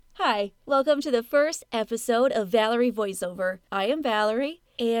Hi, welcome to the first episode of Valerie Voiceover. I am Valerie,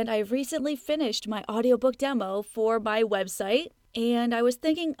 and I recently finished my audiobook demo for my website, and I was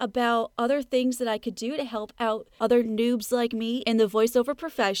thinking about other things that I could do to help out other noobs like me in the voiceover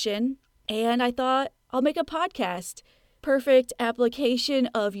profession, and I thought I'll make a podcast. Perfect application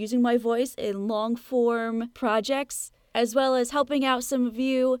of using my voice in long-form projects, as well as helping out some of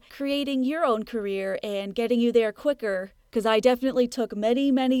you creating your own career and getting you there quicker, because I definitely took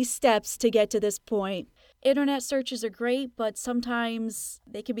many steps to get to this point. Internet searches are great, but sometimes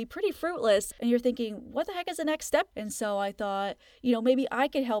they can be pretty fruitless, and you're thinking, what the heck is the next step? And so I thought, maybe I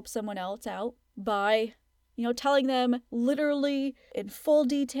could help someone else out by telling them literally in full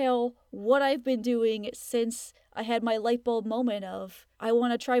detail what I've been doing since I had my light bulb moment of, I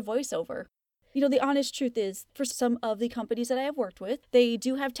want to try voiceover. The honest truth is, for some of the companies that I have worked with, they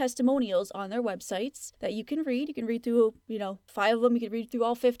do have testimonials on their websites that you can read. You can read through, 5 of them. You can read through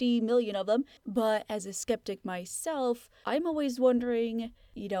all 50 million of them. But as a skeptic myself, I'm always wondering,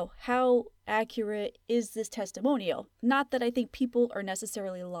 how accurate is this testimonial? Not that I think people are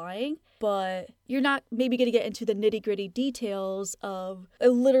necessarily lying, but you're not maybe going to get into the nitty-gritty details of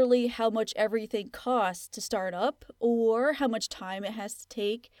literally how much everything costs to start up, or how much time it has to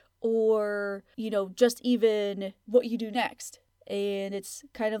take, or, just even what you do next. And it's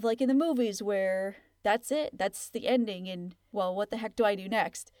kind of like in the movies where that's it, that's the ending, and, well, what the heck do I do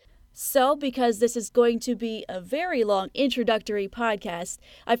next? So, because this is going to be a very long introductory podcast,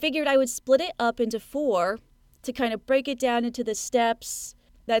 I figured I would split it up into 4 to kind of break it down into the steps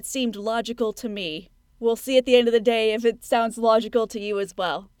that seemed logical to me. We'll see at the end of the day if it sounds logical to you as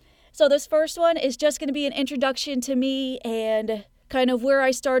well. So this first one is just going to be an introduction to me and kind of where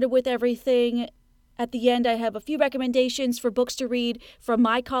I started with everything. At the end, I have a few recommendations for books to read from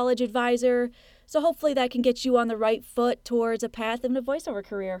my college advisor, so hopefully that can get you on the right foot towards a path in a voiceover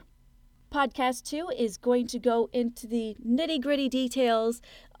career. Podcast 2 is going to go into the nitty-gritty details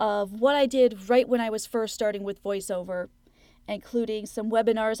of what I did right when I was first starting with voiceover, including some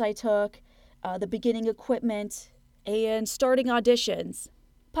webinars I took, the beginning equipment, and starting auditions.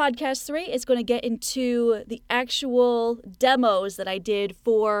 Podcast 3 is going to get into the actual demos that I did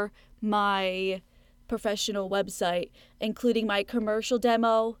for my professional website, including my commercial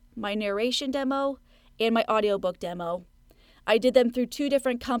demo, my narration demo, and my audiobook demo. I did them through 2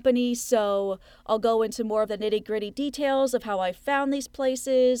 different companies, so I'll go into more of the nitty-gritty details of how I found these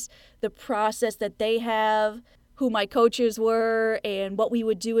places, the process that they have, who my coaches were, and what we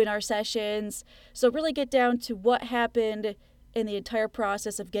would do in our sessions. So really get down to what happened in the entire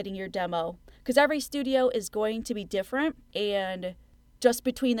process of getting your demo, because every studio is going to be different, and just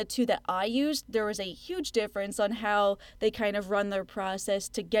between the 2 that I used, there was a huge difference on how they kind of run their process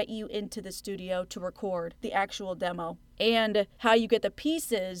to get you into the studio to record the actual demo, and how you get the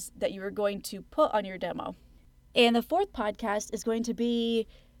pieces that you are going to put on your demo. And the 4th podcast is going to be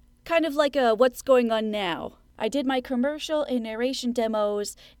kind of like a what's going on now. I did my commercial and narration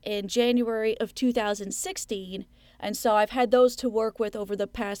demos in January of 2016, and so I've had those to work with over the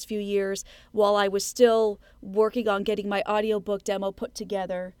past few years while I was still working on getting my audiobook demo put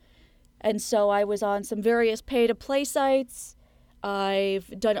together. And so I was on some various pay-to-play sites.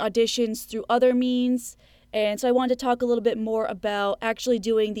 I've done auditions through other means. And so I wanted to talk a little bit more about actually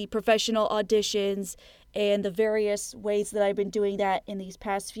doing the professional auditions and the various ways that I've been doing that in these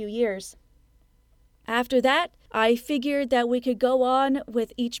past few years. After that, I figured that we could go on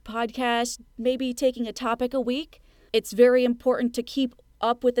with each podcast, maybe taking a topic a week. It's very important to keep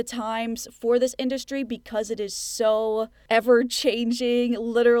up with the times for this industry because it is so ever-changing,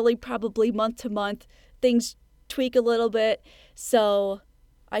 literally probably month to month. Things tweak a little bit. So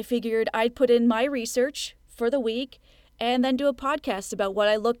I figured I'd put in my research for the week and then do a podcast about what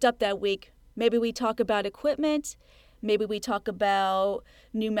I looked up that week. Maybe we talk about equipment. Maybe we talk about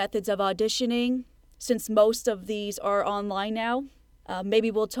new methods of auditioning, since most of these are online now.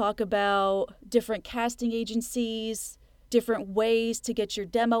 Maybe we'll talk about different casting agencies, different ways to get your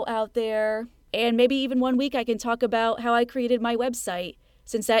demo out there. And maybe even one week I can talk about how I created my website,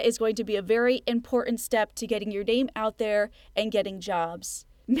 since that is going to be a very important step to getting your name out there and getting jobs.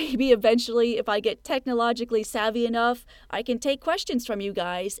 Maybe eventually, if I get technologically savvy enough, I can take questions from you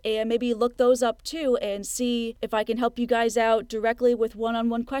guys and maybe look those up too and see if I can help you guys out directly with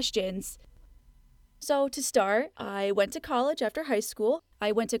one-on-one questions. So to start, I went to college after high school.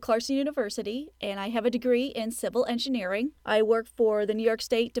 I went to Clarkson University, and I have a degree in civil engineering. I work for the New York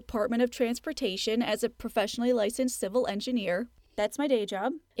State Department of Transportation as a professionally licensed civil engineer. That's my day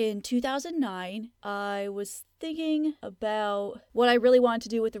job. In 2009, I was thinking about what I really wanted to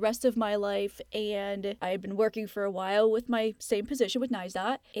do with the rest of my life, and I had been working for a while with my same position with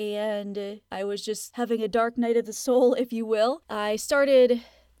NISDOT, and I was just having a dark night of the soul, if you will. I started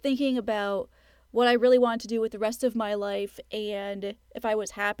thinking about what I really wanted to do with the rest of my life, and if I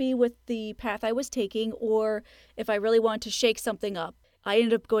was happy with the path I was taking, or if I really wanted to shake something up. I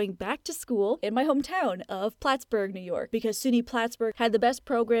ended up going back to school in my hometown of Plattsburgh, New York, because SUNY Plattsburgh had the best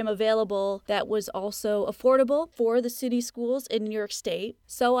program available that was also affordable for the SUNY schools in New York State.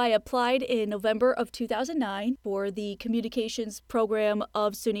 So I applied in November of 2009 for the communications program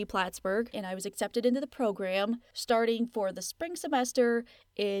of SUNY Plattsburgh, and I was accepted into the program starting for the spring semester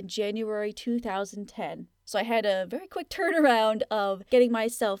in January 2010. So I had a very quick turnaround of getting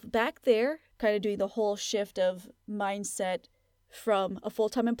myself back there, kind of doing the whole shift of mindset from a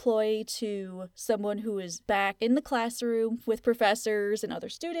full-time employee to someone who is back in the classroom with professors and other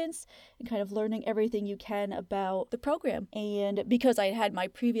students and kind of learning everything you can about the program. And because I had my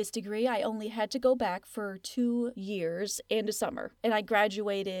previous degree, I only had to go back for 2 years and a summer. And I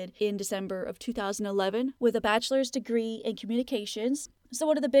graduated in December of 2011 with a bachelor's degree in communications. So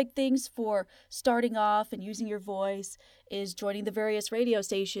one of the big things for starting off and using your voice is joining the various radio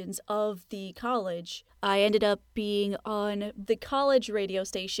stations of the college. I ended up being on the college radio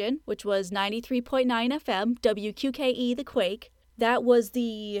station, which was 93.9 FM, WQKE The Quake. That was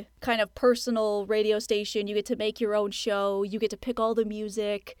the kind of personal radio station. You get to make your own show. You get to pick all the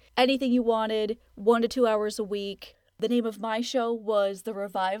music, anything you wanted, 1 to 2 hours a week. The name of my show was The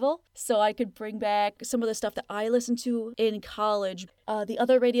Revival, so I could bring back some of the stuff that I listened to in college. The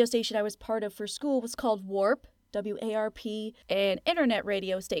other radio station I was part of for school was called Warp, WARP, an internet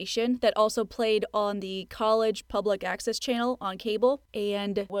radio station that also played on the college public access channel on cable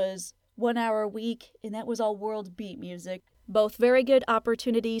and was 1 hour a week, and that was all world beat music. Both very good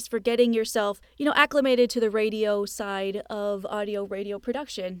opportunities for getting yourself, acclimated to the radio side of audio radio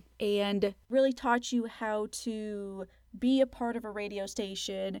production, and really taught you how to be a part of a radio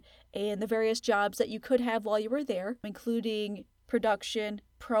station and the various jobs that you could have while you were there, including production,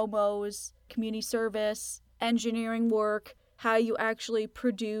 promos, community service, engineering work, how you actually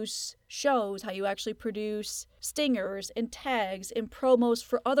produce shows, how you actually produce stingers and tags and promos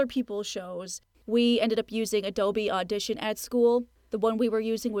for other people's shows. We ended up using Adobe Audition at school. The one we were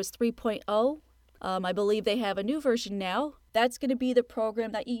using was 3.0. I believe they have a new version now. That's going to be the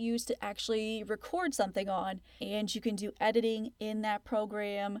program that you use to actually record something on. And you can do editing in that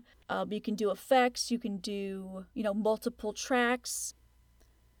program. You can do effects. You can do, multiple tracks.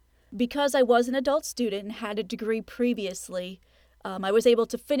 Because I was an adult student and had a degree previously, I was able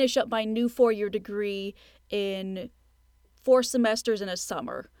to finish up my new 4-year degree in 4 semesters in a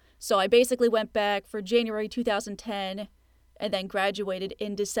summer. So I basically went back for January 2010 and then graduated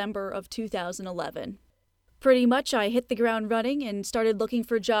in December of 2011. Pretty much I hit the ground running and started looking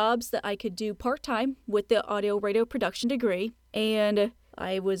for jobs that I could do part-time with the audio radio production degree. And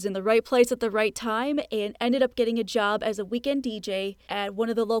I was in the right place at the right time and ended up getting a job as a weekend DJ at one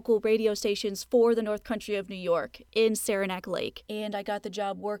of the local radio stations for the North Country of New York in Saranac Lake. And I got the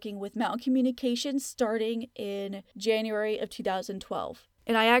job working with Mountain Communications starting in January of 2012.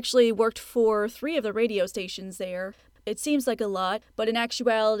 And I actually worked for 3 of the radio stations there. It seems like a lot, but in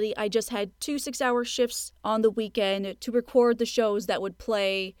actuality, I just had 2 6-hour shifts on the weekend to record the shows that would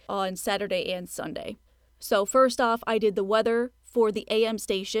play on Saturday and Sunday. So first off, I did the weather for the AM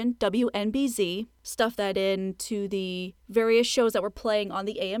station, WNBZ, stuffed that into the various shows that were playing on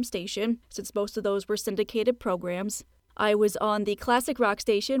the AM station, since most of those were syndicated programs. I was on the classic rock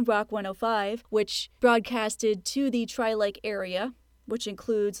station, Rock 105, which broadcasted to the Tri-Lake area, which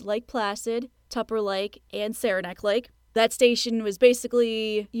includes Lake Placid, Tupper Lake, and Saranac Lake. That station was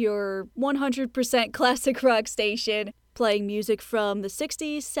basically your 100% classic rock station, playing music from the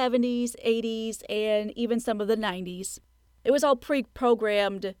 60s, 70s, 80s, and even some of the 90s. It was all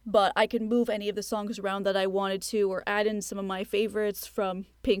pre-programmed, but I could move any of the songs around that I wanted to, or add in some of my favorites from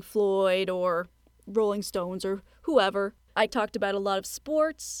Pink Floyd or Rolling Stones or whoever. I talked about a lot of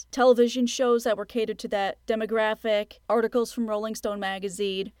sports, television shows that were catered to that demographic, articles from Rolling Stone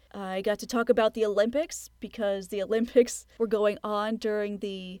magazine. I got to talk about the Olympics because the Olympics were going on during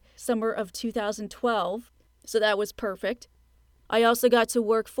the summer of 2012, so that was perfect. I also got to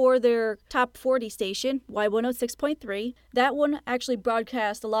work for their top 40 station, Y106.3. That one actually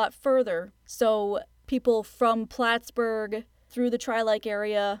broadcast a lot further, so people from Plattsburgh through the Tri-Lake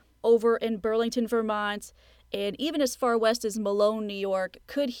area, over in Burlington, Vermont, and even as far west as Malone, New York,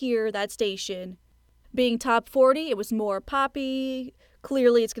 could hear that station. Being top 40, it was more poppy.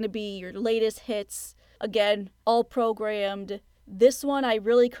 Clearly, it's going to be your latest hits. Again, all programmed, This one, I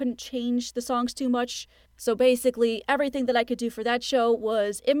really couldn't change the songs too much. So basically, everything that I could do for that show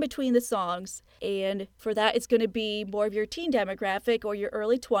was in between the songs. And for that, it's going to be more of your teen demographic or your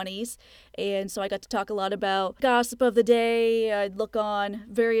early 20s. And so I got to talk a lot about gossip of the day. I'd look on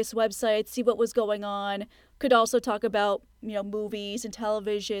various websites, see what was going on. Could also talk about, movies and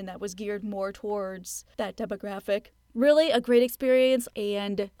television that was geared more towards that demographic. Really a great experience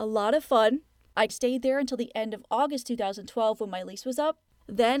and a lot of fun. I stayed there until the end of August 2012 when my lease was up.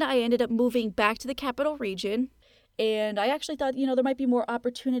 Then I ended up moving back to the capital region, and I actually thought, there might be more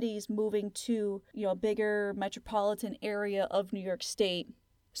opportunities moving to, a bigger metropolitan area of New York State.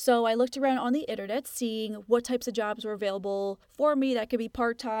 So I looked around on the internet, seeing what types of jobs were available for me that could be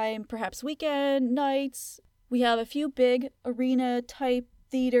part-time, perhaps weekend, nights. We have a few big arena-type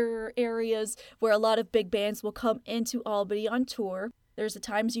theater areas where a lot of big bands will come into Albany on tour. There's the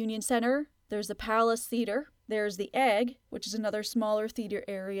Times Union Center. There's the Palace Theater, there's the Egg, which is another smaller theater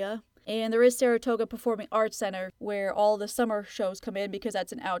area, and there is Saratoga Performing Arts Center, where all the summer shows come in because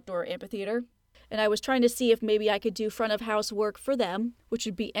that's an outdoor amphitheater. And I was trying to see if maybe I could do front of house work for them, which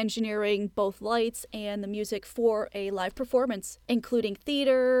would be engineering both lights and the music for a live performance, including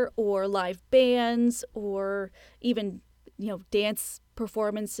theater or live bands or even, dance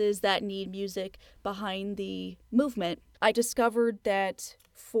performances that need music behind the movement. I discovered that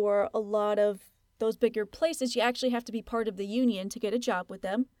for a lot of those bigger places, you actually have to be part of the union to get a job with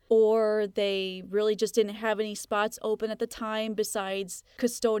them, or they really just didn't have any spots open at the time besides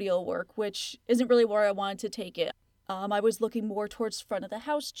custodial work, which isn't really where I wanted to take it. I was looking more towards front of the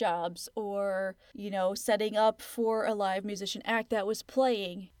house jobs or, setting up for a live musician act that was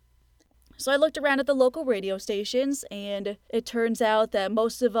playing. So I looked around at the local radio stations, and it turns out that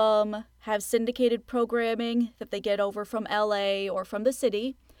most of them have syndicated programming that they get over from LA or from the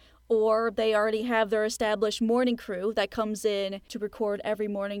city, or they already have their established morning crew that comes in to record every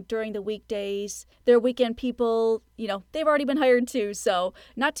morning during the weekdays. Their weekend people, they've already been hired too, so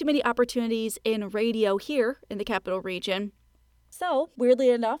not too many opportunities in radio here in the capital region. So,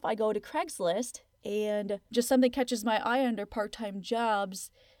 weirdly enough, I go to Craigslist, and just something catches my eye under part-time jobs.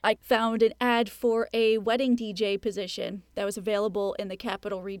 I found an ad for a wedding DJ position that was available in the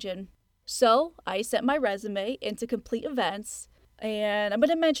capital region. So I sent my resume into Complete Events, and I'm going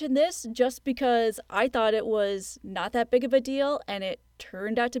to mention this just because I thought it was not that big of a deal, and it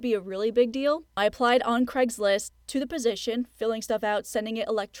turned out to be a really big deal. I applied on Craigslist to the position, filling stuff out, sending it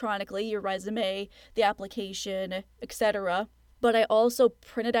electronically, your resume, the application, etc. But I also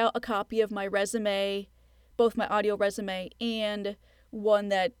printed out a copy of my resume, both my audio resume and one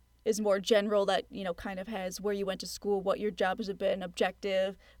that is more general that, kind of has where you went to school, what your jobs have been,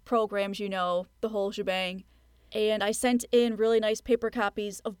 objective, programs, the whole shebang. And I sent in really nice paper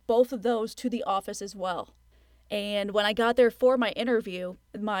copies of both of those to the office as well. And when I got there for my interview,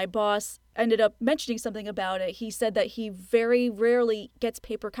 my boss ended up mentioning something about it. He said that he very rarely gets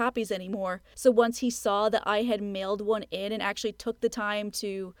paper copies anymore. So once he saw that I had mailed one in and actually took the time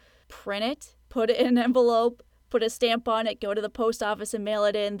to print it, put it in an envelope, put a stamp on it, go to the post office and mail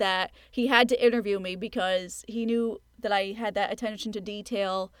it in, that he had to interview me because he knew that I had that attention to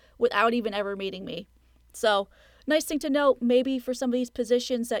detail without even ever meeting me. So, nice thing to note, maybe for some of these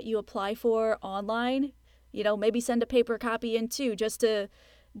positions that you apply for online, maybe send a paper copy in too, just to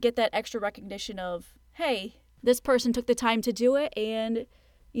get that extra recognition of, hey, this person took the time to do it and,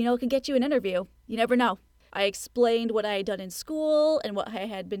 it can get you an interview. You never know. I explained what I had done in school and what I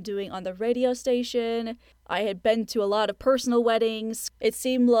had been doing on the radio station. I had been to a lot of personal weddings. It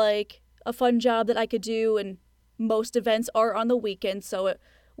seemed like a fun job that I could do, and most events are on the weekend, so it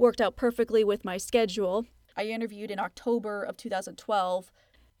worked out perfectly with my schedule. I interviewed in October of 2012,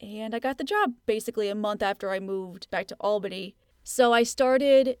 and I got the job basically a month after I moved back to Albany. So I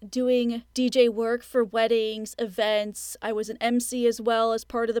started doing DJ work for weddings, events. I was an MC as well as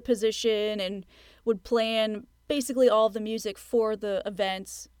part of the position and would plan basically all of the music for the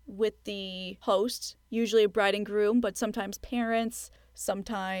events with the host, usually a bride and groom, but sometimes parents.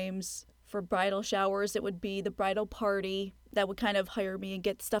 Sometimes for bridal showers, it would be the bridal party that would kind of hire me and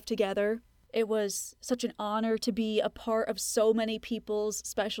get stuff together. It was such an honor to be a part of so many people's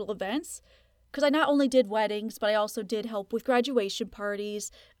special events, because I not only did weddings, but I also did help with graduation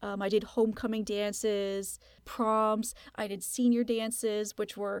parties. I did homecoming dances, proms. I did senior dances,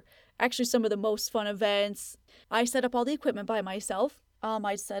 which were actually some of the most fun events. I set up all the equipment by myself.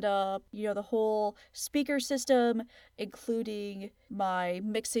 I set up, the whole speaker system, including my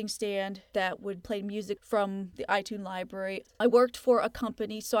mixing stand that would play music from the iTunes library. I worked for a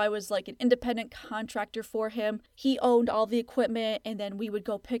company, so I was like an independent contractor for him. He owned all the equipment, and then we would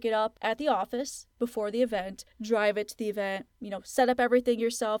go pick it up at the office before the event, drive it to the event, set up everything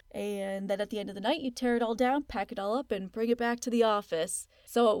yourself, and then at the end of the night, you tear it all down, pack it all up, and bring it back to the office.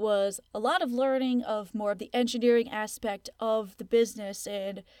 So it was a lot of learning of more of the engineering aspect of the business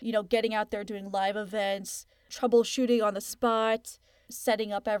and, getting out there doing live events, troubleshooting on the spot,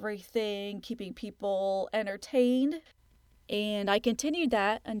 setting up everything, keeping people entertained. And I continued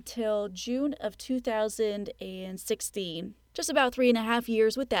that until June of 2016. Just about 3.5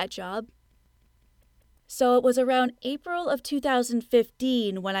 years with that job. So it was around April of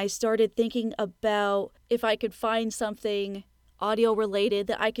 2015 when I started thinking about if I could find something audio related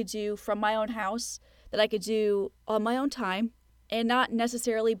that I could do from my own house, that I could do on my own time, and not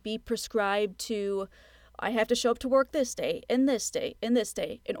necessarily be prescribed to, I have to show up to work this day, and this day, and this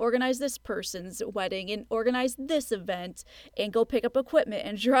day, and organize this person's wedding, and organize this event, and go pick up equipment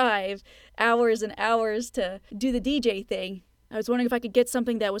and drive hours and hours to do the DJ thing. I was wondering if I could get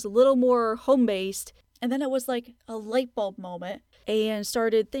something that was a little more home-based. And then it was like a light bulb moment and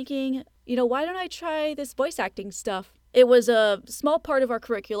started thinking, why don't I try this voice acting stuff? It was a small part of our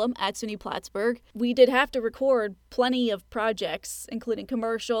curriculum at SUNY Plattsburgh. We did have to record plenty of projects, including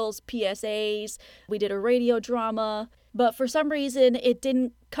commercials, PSAs. We did a radio drama. But for some reason, it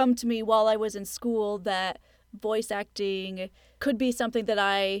didn't come to me while I was in school that voice acting could be something that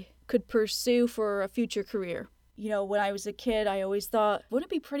I could pursue for a future career. When I was a kid, I always thought,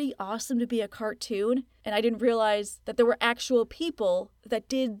 wouldn't it be pretty awesome to be a cartoon? And I didn't realize that there were actual people that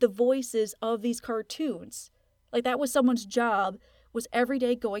did the voices of these cartoons. Like that was someone's job, was every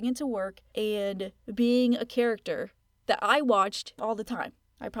day going into work and being a character that I watched all the time.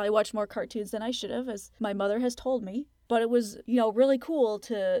 I probably watched more cartoons than I should have, as my mother has told me. But it was, really cool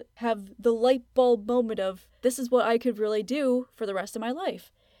to have the light bulb moment of this is what I could really do for the rest of my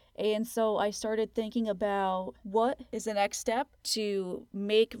life. And so I started thinking about what is the next step to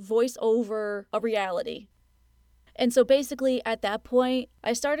make voiceover a reality. And so basically at that point,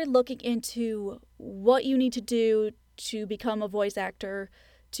 I started looking into what you need to do to become a voice actor,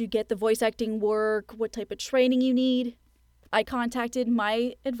 to get the voice acting work, what type of training you need. I contacted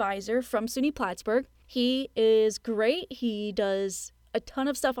my advisor from SUNY Plattsburgh. He is great. He does a ton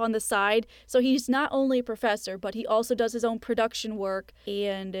of stuff on the side. So he's not only a professor, but he also does his own production work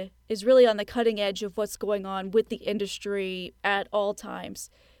and is really on the cutting edge of what's going on with the industry at all times.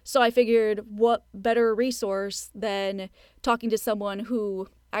 So I figured what better resource than talking to someone who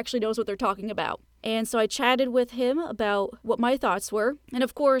actually knows what they're talking about. And so I chatted with him about what my thoughts were. And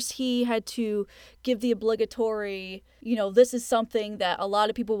of course, he had to give the obligatory, this is something that a lot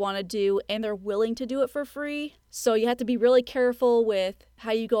of people want to do and they're willing to do it for free. So you have to be really careful with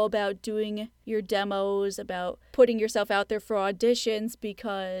how you go about doing your demos, about putting yourself out there for auditions,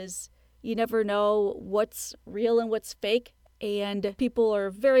 because you never know what's real and what's fake. And people are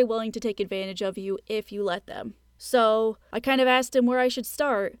very willing to take advantage of you if you let them. So I kind of asked him where I should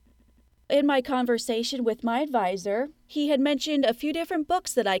start. In my conversation with my advisor, he had mentioned a few different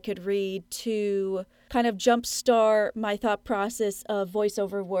books that I could read to kind of jumpstart my thought process of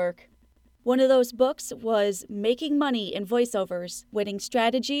voiceover work. One of those books was Making Money in Voiceovers, Winning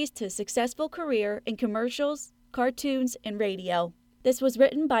Strategies to Successful Career in Commercials, Cartoons, and Radio. This was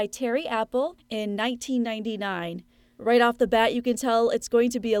written by Terry Apple in 1999. Right off the bat, you can tell it's going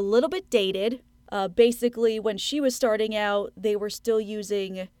to be a little bit dated. Basically, when she was starting out, they were still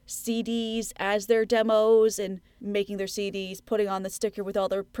using CDs as their demos and making their CDs, putting on the sticker with all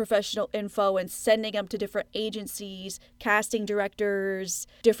their professional info and sending them to different agencies, casting directors,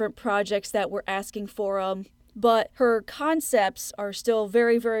 different projects that were asking for them. But her concepts are still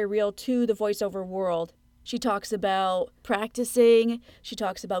very, very real to the voiceover world. She talks about practicing. She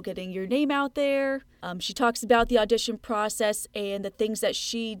talks about getting your name out there. She talks about the audition process and the things that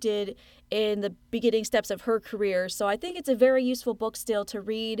she did in the beginning steps of her career. So I think it's a very useful book still to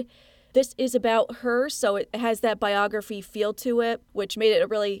read. This is about her, so it has that biography feel to it, which made it a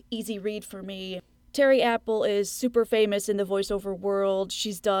really easy read for me. Terry Apple is super famous in the voiceover world.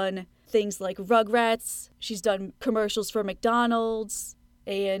 She's done things like Rugrats. She's done commercials for McDonald's.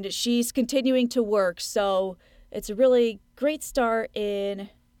 And she's continuing to work, so it's a really great start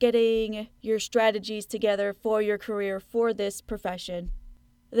in getting your strategies together for your career for this profession.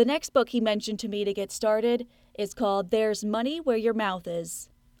 The next book he mentioned to me to get started is called There's Money Where Your Mouth Is,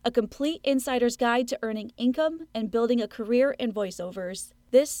 a complete insider's guide to earning income and building a career in voiceovers.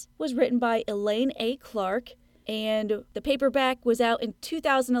 This was written by Elaine A. Clark, and the paperback was out in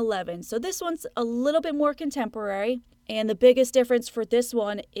 2011. So this one's a little bit more contemporary, and the biggest difference for this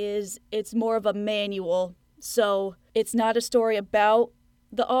one is it's more of a manual. So it's not a story about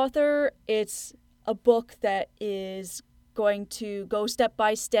the author, it's a book that is going to go step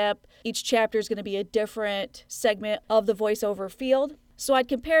by step. Each chapter is going to be a different segment of the voiceover field. So I'd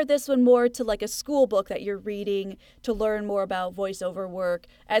compare this one more to like a school book that you're reading to learn more about voiceover work,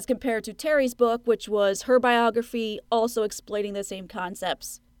 as compared to Terry's book, which was her biography, also explaining the same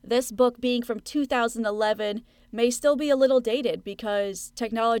concepts. This book, being from 2011, may still be a little dated because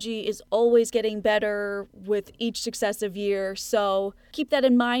technology is always getting better with each successive year. So keep that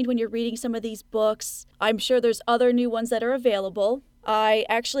in mind when you're reading some of these books. I'm sure there's other new ones that are available. I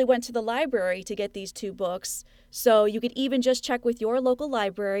actually went to the library to get these 2 books, so you could even just check with your local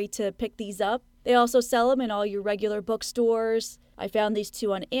library to pick these up. They also sell them in all your regular bookstores. I found these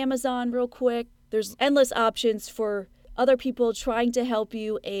 2 on Amazon real quick. There's endless options for other people trying to help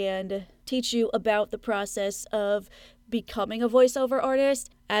you and teach you about the process of becoming a voiceover artist,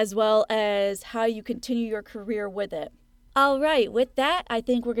 as well as how you continue your career with it. All right, with that, I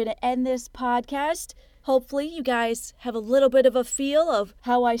think we're going to end this podcast. Hopefully you guys have a little bit of a feel of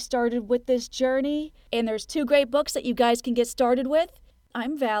how I started with this journey, and there's 2 great books that you guys can get started with.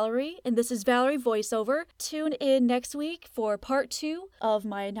 I'm Valerie, and this is Valerie Voiceover. Tune in next week for part 2 of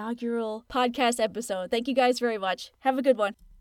my inaugural podcast episode. Thank you guys very much. Have a good one.